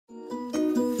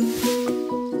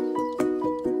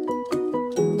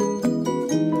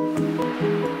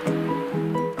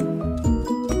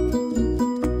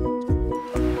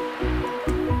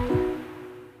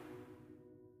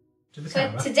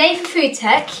today for Food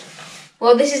Tech,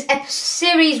 well, this is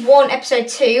Series 1, Episode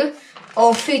 2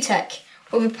 of Food Tech.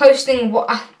 We'll be posting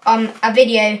a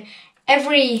video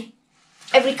every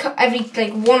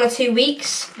like 1 or 2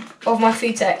 weeks of my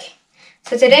Food Tech.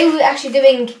 So today we're actually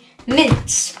doing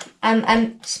mince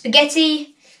and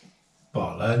spaghetti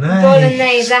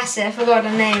bolognese. That's it. I forgot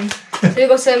the name. So we've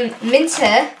got some mince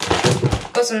here,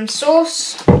 got some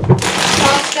sauce,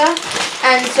 pasta,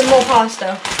 and some more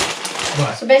pasta.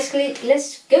 Right. So basically,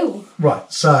 let's go. Right.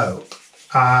 So,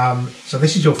 so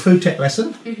this is your Food Tech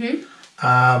lesson.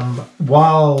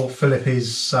 While Philip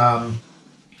is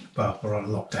well, we're on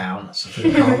lockdown, so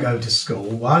Philip can't go to school.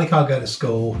 While he can't go to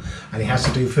school and he has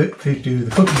to do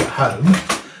the cooking at home,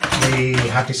 we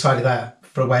have decided that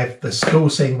for a way of the school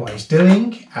seeing what he's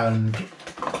doing and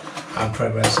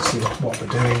progress to see what we're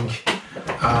doing,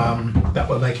 that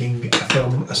we're making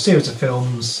a series of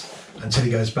films until he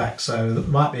goes back. So there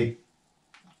might be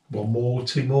one more,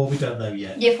 2 more, we don't know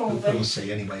yet. Yeah, probably. We'll see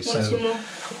anyway. 2 more.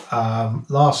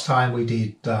 Last time we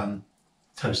did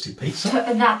toasted pizza.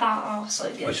 That was so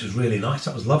good. Which was really nice.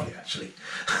 That was lovely, actually.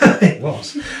 It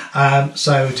was.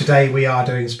 So today we are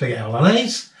doing spaghetti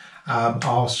bolognese.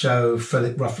 I'll show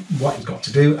Philip roughly what he's got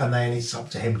to do, and then it's up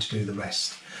to him to do the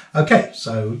rest. Okay,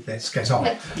 so let's get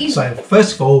on. So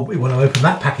first of all, we want to open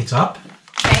that packet up.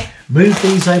 Okay. Move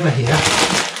these over here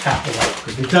out the way,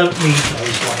 because we don't need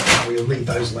those right now. We'll need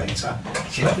those later.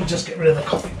 So let me just get rid of the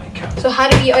coffee maker. So how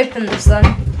do we open this then?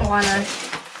 Oh, I know.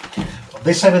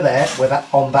 This over there, with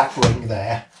that on that ring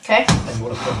there. Okay. And you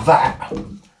want to put that,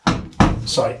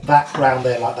 sorry, that round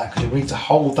there like that, because you need to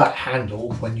hold that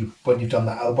handle when you've done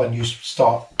that. When you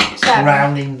start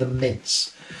browning the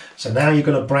mince. So now you're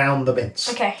going to brown the mince.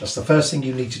 Okay. That's the first thing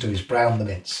you need to do is brown the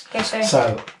mince. Okay.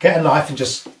 So get a knife and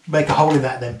just make a hole in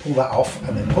that, and then pull that off,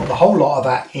 and then put the whole lot of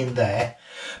that in there.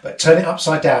 But turn it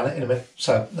upside down in a minute.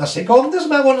 So that's it. Go on. Doesn't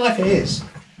matter what knife it is.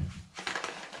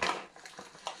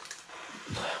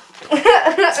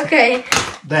 Okay.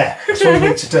 There. That's all you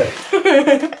need to do.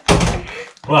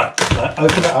 Right.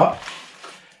 Open it up.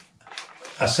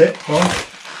 That's it. Go on.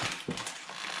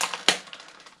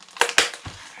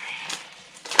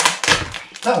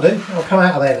 That'll do. I'll come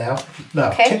out of there now. No,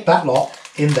 okay. Tip that lot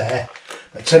in there,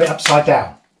 but turn it upside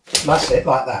down. That's it,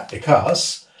 like that,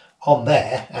 because on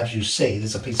there, as you see,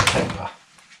 there's a piece of paper.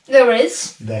 There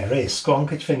is? There is. Go on,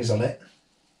 put your fingers on it.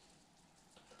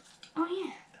 Oh,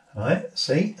 yeah. Right,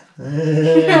 see? You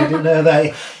didn't know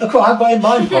that. Look what I've got in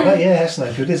my pocket. Yeah, that's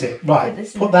no good, is it? Right,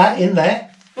 put that in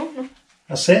there.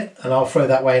 That's it, and I'll throw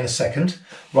that away in a second.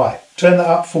 Right, turn that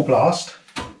up full blast.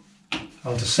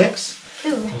 On to 6.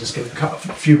 I'll just give it a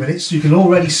few minutes. You can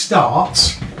already start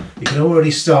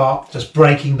just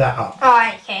breaking that up.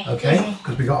 Oh, okay. Okay,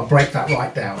 because we've got to break that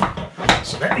right down.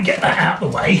 So let me get that out of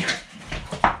the way.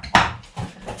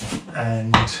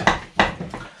 And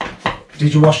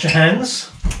did you wash your hands?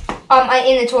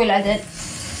 In the toilet I did.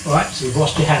 Right, so you've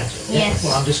washed your hands. Yes.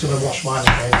 Well, I'm just going to wash mine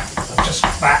again. I've just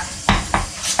got that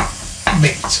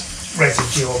meat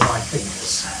residue on my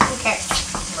fingers. Okay.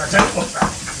 I don't want that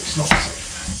because it's not safe.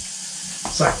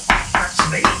 So that's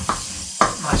me.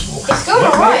 Nice warm. It's going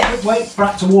alright. Wait for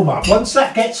that to warm up. Once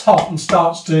that gets hot and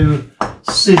starts to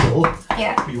sizzle,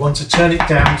 you want to turn it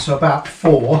down to about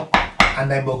 4, and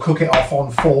then we'll cook it off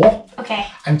on 4. Okay.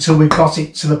 Until we've got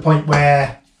it to the point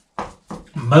where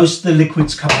most of the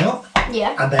liquids come out.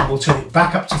 Yeah. And then we'll turn it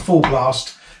back up to full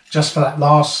blast just for that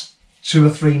last 2 or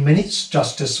 3 minutes,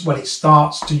 just as when it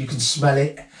starts to, you can smell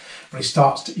it. When it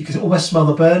starts to, you can almost smell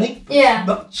the burning. Yeah.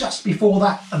 But just before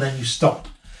that, and then you stop.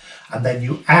 And then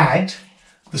you add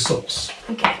the sauce.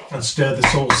 Okay. And stir the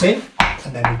sauce in.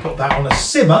 And then we put that on a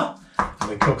simmer, and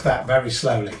we cook that very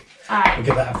slowly. Alright. We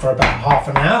give that for about half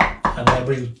an hour, and then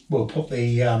we'll put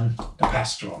the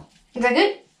pasta on. Is that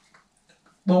good?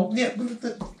 Well, yeah.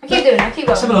 I keep doing it. I keep going.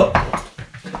 Let's have a look.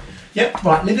 Yep,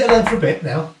 right, leave it alone for a bit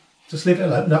now. Just leave it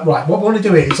alone. No, right, what we want to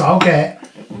do is I'll get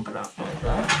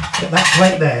that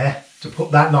plate there to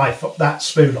put that knife, that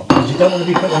spoon on, because you don't want to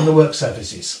be putting on the work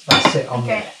surfaces. That's it on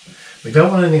there. We don't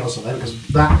want anything else on there because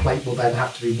that plate will then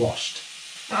have to be washed.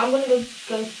 I'm going to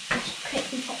go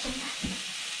quick and pop some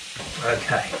back.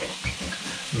 Okay.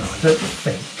 No, I don't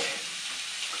think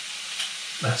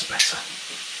that's better.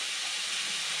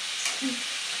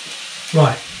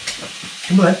 Right.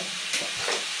 Come on.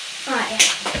 Right, yeah.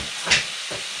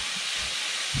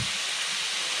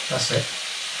 That's it.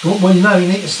 Well, you know, you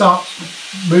need to start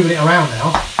moving it around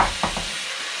now.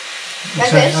 Like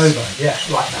turn this? it over. Yeah,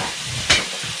 like that.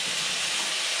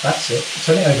 That's it.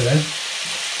 Turn it over then.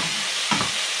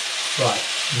 Right.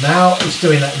 Now it's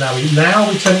doing that now. Now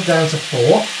we turn it down to 4.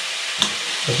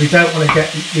 Because we don't want to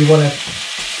we want to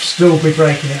still be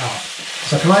breaking it up.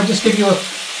 So can I just give you a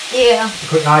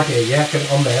quick idea? Yeah, get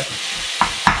it on there.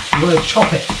 You want to chop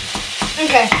it.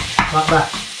 Okay. Like that.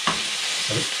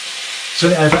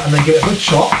 Turn it over and then give it a good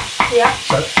chop. Yeah.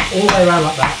 So all the way around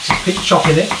like that. Just keep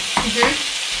chopping it.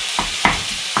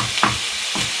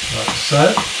 Like so,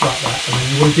 like that. And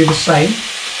then you want to do the same.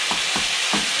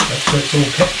 Make sure it's all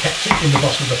kept in the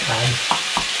bottom of the pan.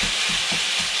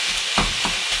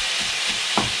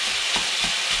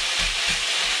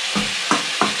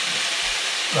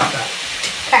 Like that.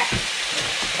 Okay.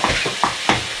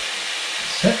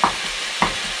 That's it.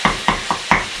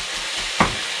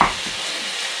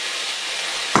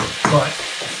 Right,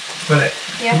 Philip,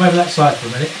 come over that side for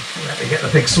a minute. Let me get the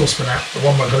big saucepan out, the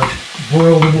one we're going to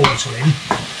boil the water in.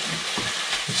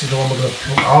 Which is the one we're going to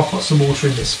put. I'll put some water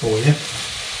in this for you.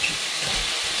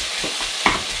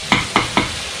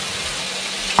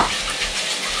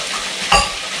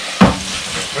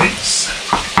 Rinse.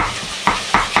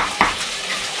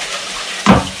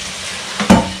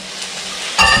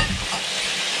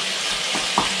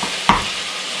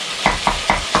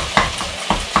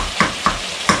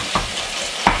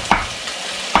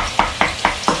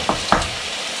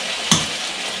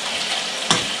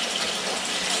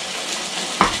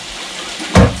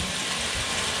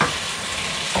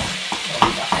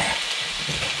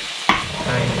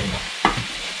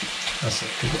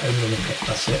 That's it.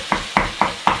 That's it.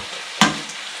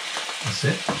 That's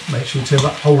it. Make sure you turn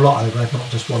that whole lot over, not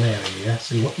just one area. Yeah.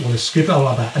 So you want to scoop it all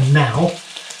like that, and now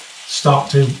start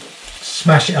to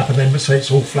smash it up, and then so it's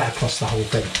all flat across the whole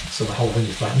thing. So the whole thing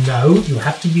is flat. No, you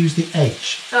have to use the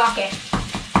edge. Oh, okay.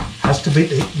 Has to be.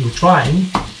 You're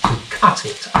trying to cut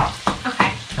it up.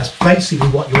 Okay. That's basically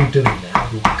what you're doing now.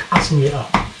 You're cutting it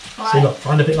up. Right. So look,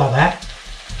 find a bit like that.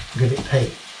 Give it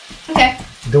P. Okay.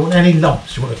 You don't want any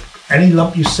lumps. You want to. Any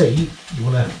lump you see, you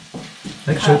want to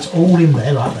make sure it's all in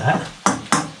there like that.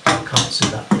 I can't see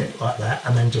that bit like that,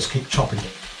 and then just keep chopping it.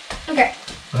 Okay.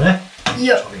 Right?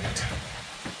 Yep.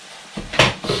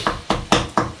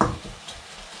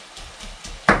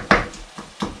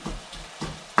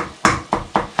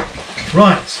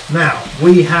 Right, now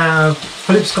we have,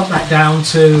 Philip's got that down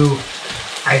to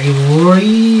a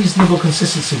reasonable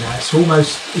consistency now. It's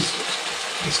almost,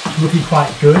 it's looking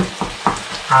quite good.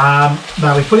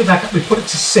 Now we put it back up, we put it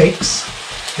to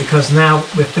 6 because now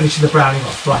we're finishing the browning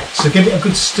off. Right, so give it a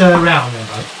good stir around then,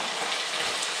 right?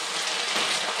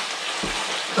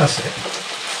 That's it.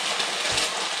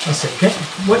 That's it. Okay.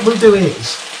 What we'll do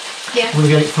is, we'll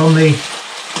get it from the...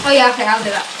 Oh yeah, okay, I'll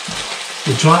do that.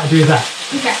 We'll try to do that.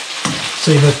 Okay.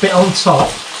 So the bit on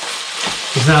top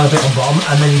is now the bit on bottom,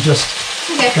 and then you just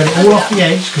get it all off the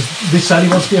edge, because this only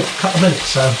wants to be a couple of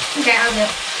minutes, so... Okay, I'll do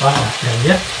it. Like that,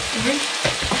 yeah?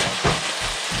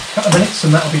 Couple of minutes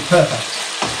and that'll be perfect.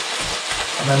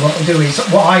 And then what we'll do is,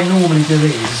 what I normally do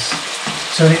is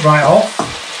turn it right off.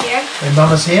 Yeah. When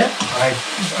Mama's here,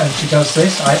 and she does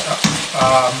this.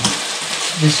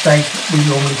 This stage we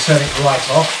normally turn it right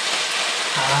off,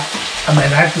 and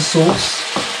then add the sauce,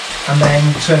 and then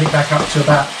turn it back up to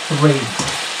about 3.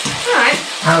 Alright.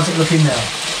 How's it looking now?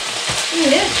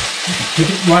 Good.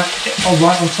 Keep it right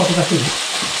on top of the heat.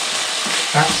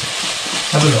 That's it.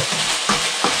 Have a look.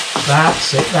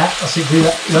 That's it. That's it. Do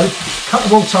that. A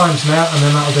couple more times now, and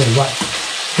then that'll do. Right.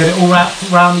 Get it all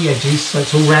round the edges, so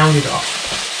it's all rounded up.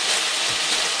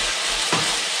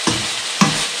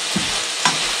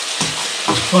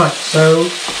 Right. So,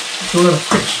 do you want a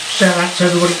quick shout out to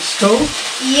everybody at school?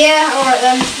 Yeah. All right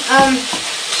then.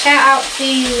 Shout out to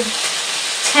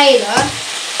Taylor,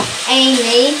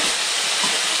 Amy,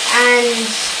 and.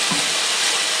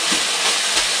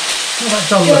 What about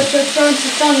John Luke?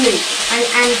 John Luke and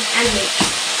Luke.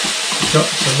 So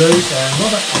Luke and what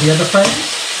about the other friends?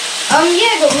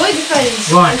 Yeah, got loads of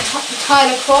friends. Right. And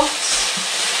Tyler Crofts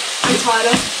and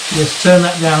Tyler. Just turn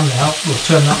that down now. We'll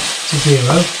turn that to 0.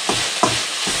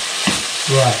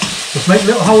 Right. Just make a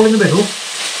little hole in the middle,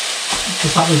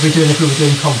 just like we'd be doing if we were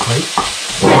doing concrete.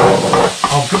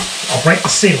 I'll break the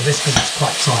seal of this because it's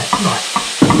quite tight. Right.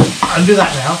 Undo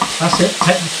that now. That's it.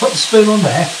 Put the spoon on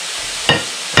there.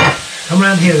 Come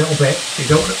around here a little bit,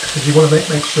 because you want to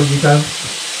make sure you don't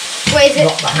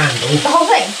knock the handle. The whole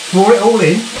thing? Pour it all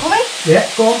in. The whole thing? Yeah,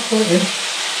 go on, pour it in.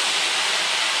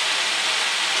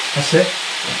 That's it.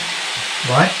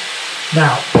 Right.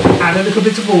 Now, add a little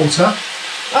bit of water.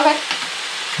 Okay.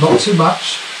 Not too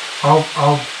much. I'll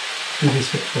do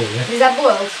this bit for you. Is that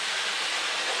boiled?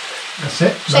 That's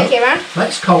it. Shake it around.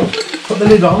 That's cold. Put the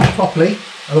lid on properly,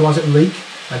 otherwise it'll leak.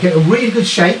 Now get a really good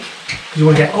shake, because you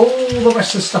want to get all the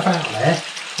rest of the stuff out there,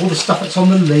 all the stuff that's on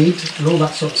the lid and all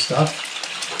that sort of stuff.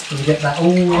 And get that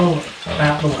all out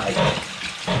of the way.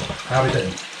 How we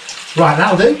do? Right,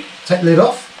 that'll do. Take the lid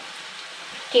off.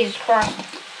 Jesus Christ.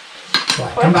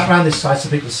 Right, come back round this side so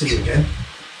people see you again.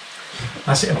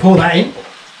 That's it, and pour that in.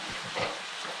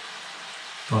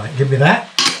 Right, give me that.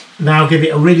 Now give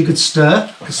it a really good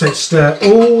stir. So stir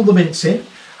all the mince in,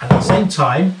 and at the same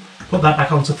time, put that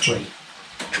back onto 3.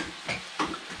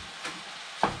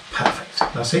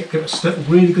 Perfect. That's it. Give it a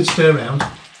really good stir around.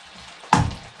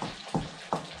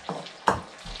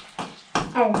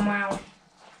 Oh wow,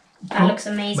 that looks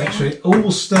amazing. Make sure it's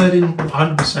all stirred in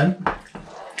 100%.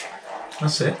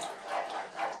 That's it.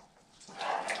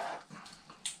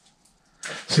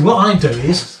 See, what I do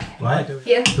is, right?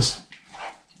 Yeah. Just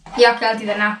Yeah, okay, I'll do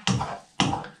that now.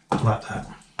 like that,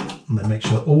 and then make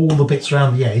sure all the bits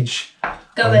around the edge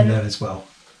Go are in there as well.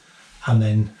 And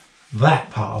then that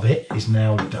part of it is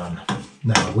now done.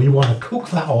 Now we want to cook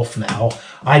that off now.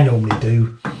 I normally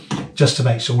do, just to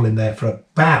make sure all in there for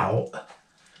about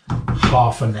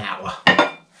half an hour.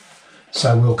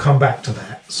 So we'll come back to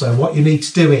that. So what you need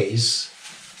to do is,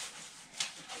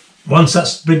 once that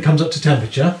spring comes up to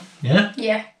temperature, yeah,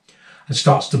 and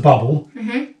starts to bubble,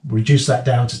 reduce that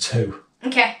down to 2.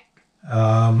 Okay.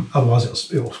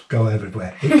 Otherwise it'll go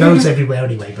everywhere. It goes everywhere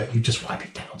anyway, but you just wipe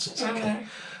it down, so it's okay.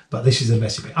 But this is the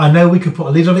messy bit. I know we could put a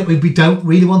lid on it. We don't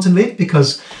really want a lid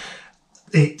because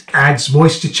it adds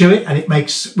moisture to it, and it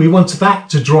makes, we want that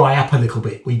to dry up a little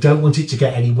bit. We don't want it to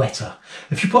get any wetter.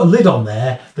 If you put a lid on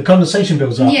there, the condensation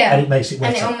builds up and it makes it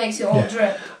wetter. And it all makes it all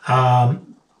drip.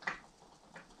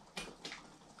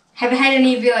 Have you had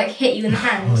any of you like hit you in the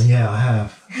hand? Oh, yeah, I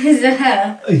have. Does it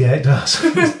hurt? Yeah, it does.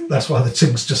 That's why the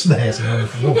tink's just there. So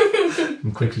I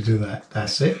can quickly do that.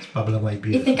 That's it. It's bubbling away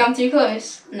beautifully. You think I'm too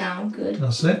close? No, I'm good.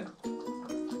 That's it.